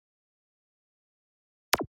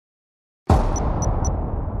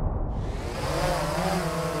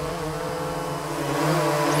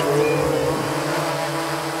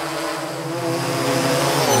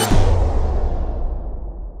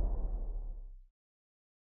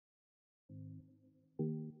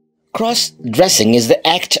Cross-dressing is the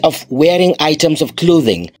act of wearing items of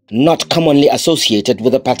clothing not commonly associated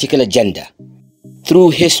with a particular gender.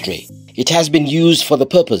 Through history, it has been used for the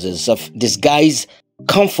purposes of disguise,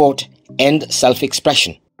 comfort, and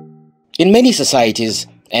self-expression. In many societies,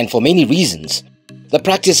 and for many reasons, the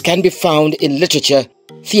practice can be found in literature,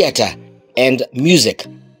 theater, and music,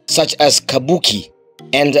 such as kabuki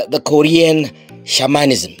and the Korean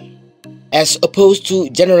shamanism. As opposed to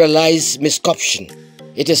generalized misconception,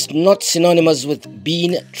 it is not synonymous with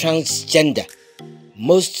being transgender.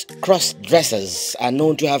 Most cross-dressers are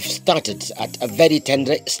known to have started at a very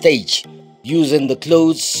tender stage, using the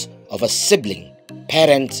clothes of a sibling,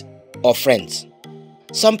 parent, or friends.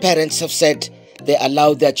 Some parents have said they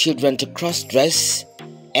allowed their children to cross-dress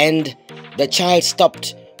and the child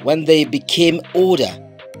stopped when they became older,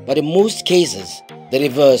 but in most cases, the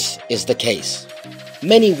reverse is the case.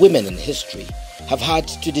 Many women in history have had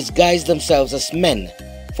to disguise themselves as men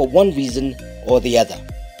for one reason or the other.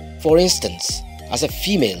 For instance, as a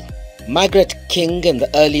female, Margaret King in the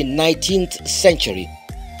early 19th century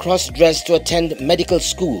cross-dressed to attend medical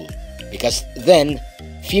school because then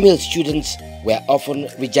female students were often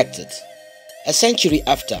rejected. A century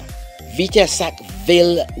after, Vita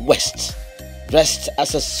Sackville West dressed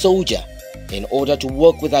as a soldier in order to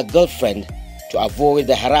work with her girlfriend to avoid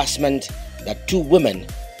the harassment that two women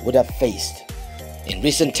would have faced. In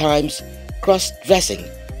recent times, cross-dressing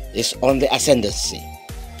is on the ascendancy.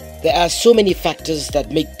 There are so many factors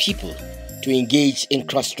that make people to engage in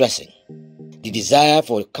cross-dressing. The desire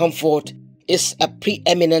for comfort is a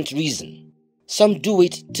preeminent reason. Some do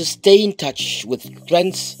it to stay in touch with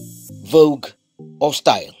trends, vogue, or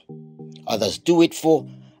style. Others do it for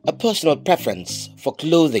a personal preference for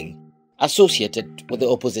clothing associated with the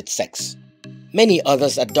opposite sex. Many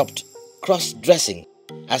others adopt cross-dressing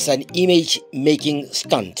as an image-making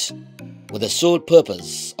stunt with the sole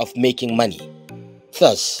purpose of making money.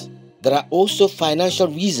 Thus, there are also financial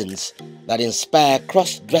reasons that inspire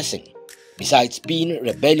cross-dressing, besides being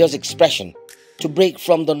rebellious expression to break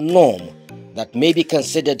from the norm that may be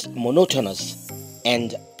considered monotonous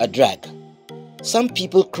and a drag. Some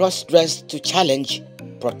people cross-dress to challenge,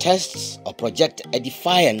 protest, or project a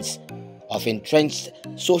defiance of entrenched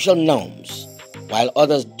social norms, while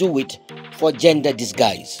others do it for gender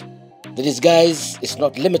disguise. The disguise is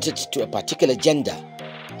not limited to a particular gender,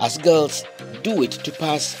 as girls do it to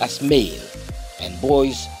pass as male and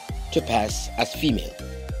boys to pass as female.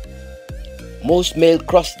 Most male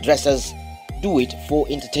cross-dressers do it for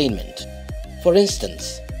entertainment. For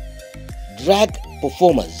instance, drag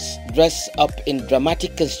performers dress up in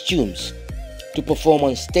dramatic costumes to perform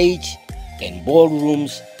on stage, in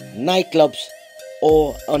ballrooms, nightclubs,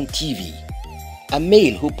 or on TV. A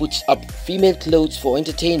male who puts up female clothes for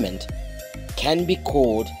entertainment can be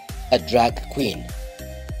called a drag queen.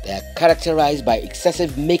 They are characterized by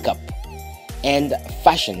excessive makeup and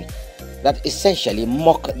fashion that essentially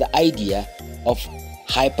mock the idea of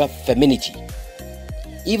hyper-femininity.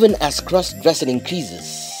 Even as cross-dressing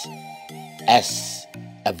increases as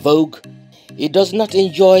a vogue, it does not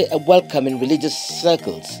enjoy a welcome in religious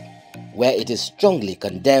circles, where it is strongly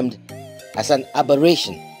condemned as an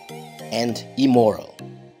aberration and immoral.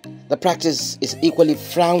 The practice is equally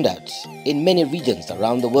frowned at in many regions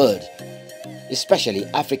around the world, especially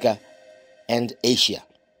Africa and Asia.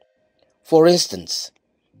 For instance,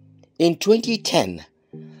 in 2010,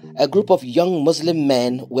 a group of young Muslim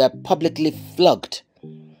men were publicly flogged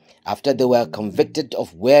after they were convicted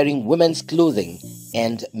of wearing women's clothing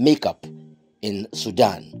and makeup in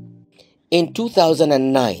Sudan. In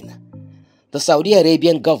 2009, the Saudi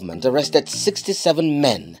Arabian government arrested 67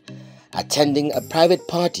 men attending a private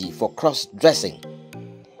party for cross-dressing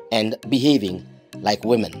and behaving like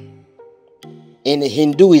women. In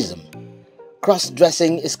Hinduism,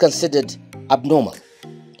 cross-dressing is considered abnormal.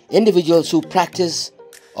 Individuals who practice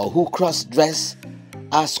or who cross-dress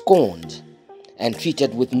are scorned and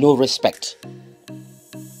treated with no respect.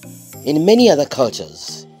 In many other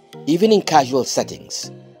cultures, even in casual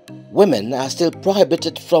settings, women are still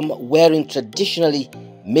prohibited from wearing traditionally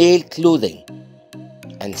male clothing,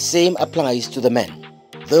 and same applies to the men.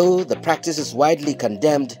 Though the practice is widely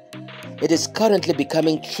condemned, it is currently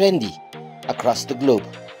becoming trendy across the globe.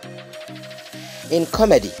 In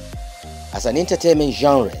comedy, as an entertainment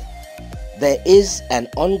genre, there is an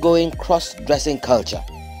ongoing cross-dressing culture.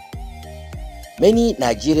 Many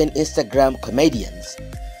Nigerian Instagram comedians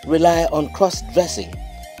rely on cross-dressing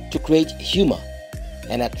to create humor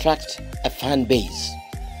and attract a fan base.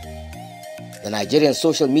 The Nigerian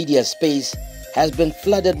social media space has been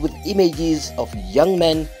flooded with images of young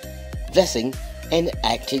men dressing and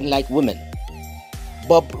acting like women.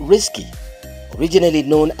 Bob Risky originally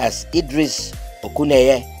known as Idris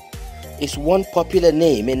Okuneye, is one popular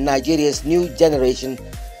name in Nigeria's new generation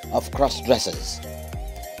of cross-dressers.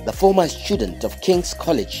 The former student of King's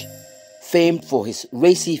College, famed for his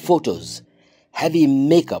racy photos, heavy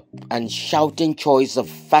makeup and shouting choice of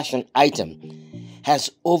fashion item, has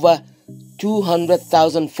over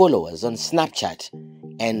 200,000 followers on Snapchat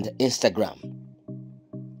and Instagram.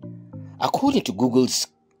 According to Google's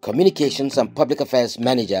Communications and Public Affairs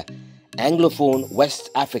Manager, Anglophone West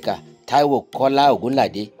Africa Taiwo Kola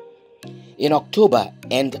Ogunlade, in October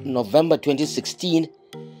and November 2016,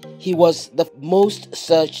 he was the most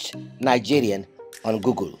searched Nigerian on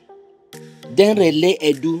Google. Denrele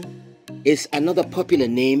Edu is another popular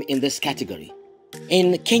name in this category.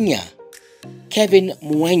 In Kenya, Kevin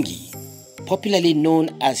Mwangi, popularly known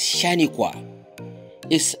as Shanikwa,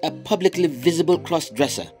 is a publicly visible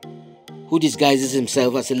cross-dresser who disguises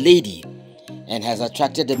himself as a lady and has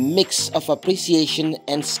attracted a mix of appreciation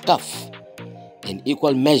and scoff in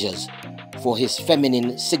equal measures for his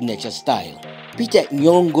feminine signature style. Peter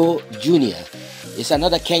Nyongo Jr. is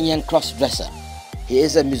another Kenyan cross-dresser. He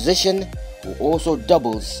is a musician who also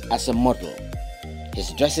doubles as a model.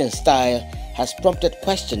 His dressing style has prompted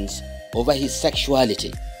questions over his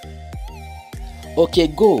sexuality. OK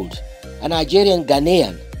Gold, a Nigerian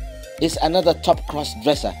Ghanaian, is another top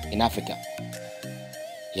cross-dresser in Africa.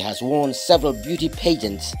 He has won several beauty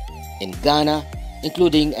pageants in Ghana,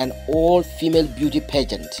 including an all-female beauty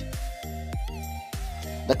pageant.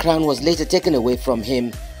 The crown was later taken away from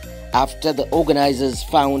him after the organizers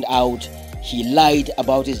found out he lied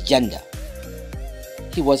about his gender.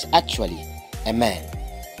 He was actually a man.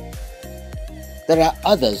 There are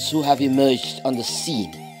others who have emerged on the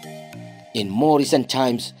scene in more recent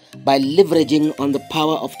times by leveraging on the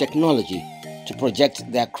power of technology to project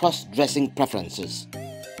their cross-dressing preferences.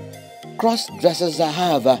 Cross-dressers are,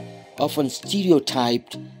 however, often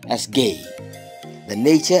stereotyped as gay. The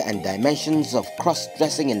nature and dimensions of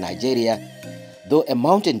cross-dressing in Nigeria, though a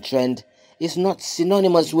mounting trend, is not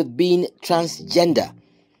synonymous with being transgender,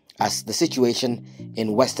 as the situation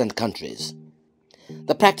in Western countries.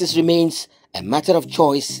 The practice remains a matter of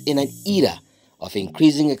choice in an era of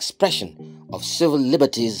increasing expression of civil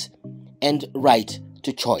liberties and right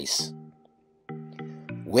to choice.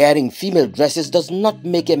 Wearing female dresses does not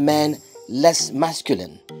make a man less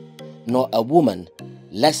masculine, nor a woman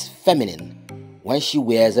less feminine when she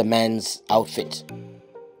wears a man's outfit.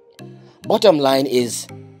 Bottom line is,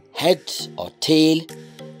 head or tail,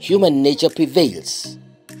 human nature prevails,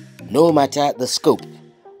 no matter the scope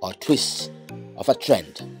or twist of a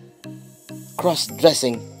trend.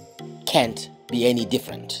 Cross-dressing can't be any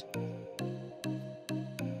different.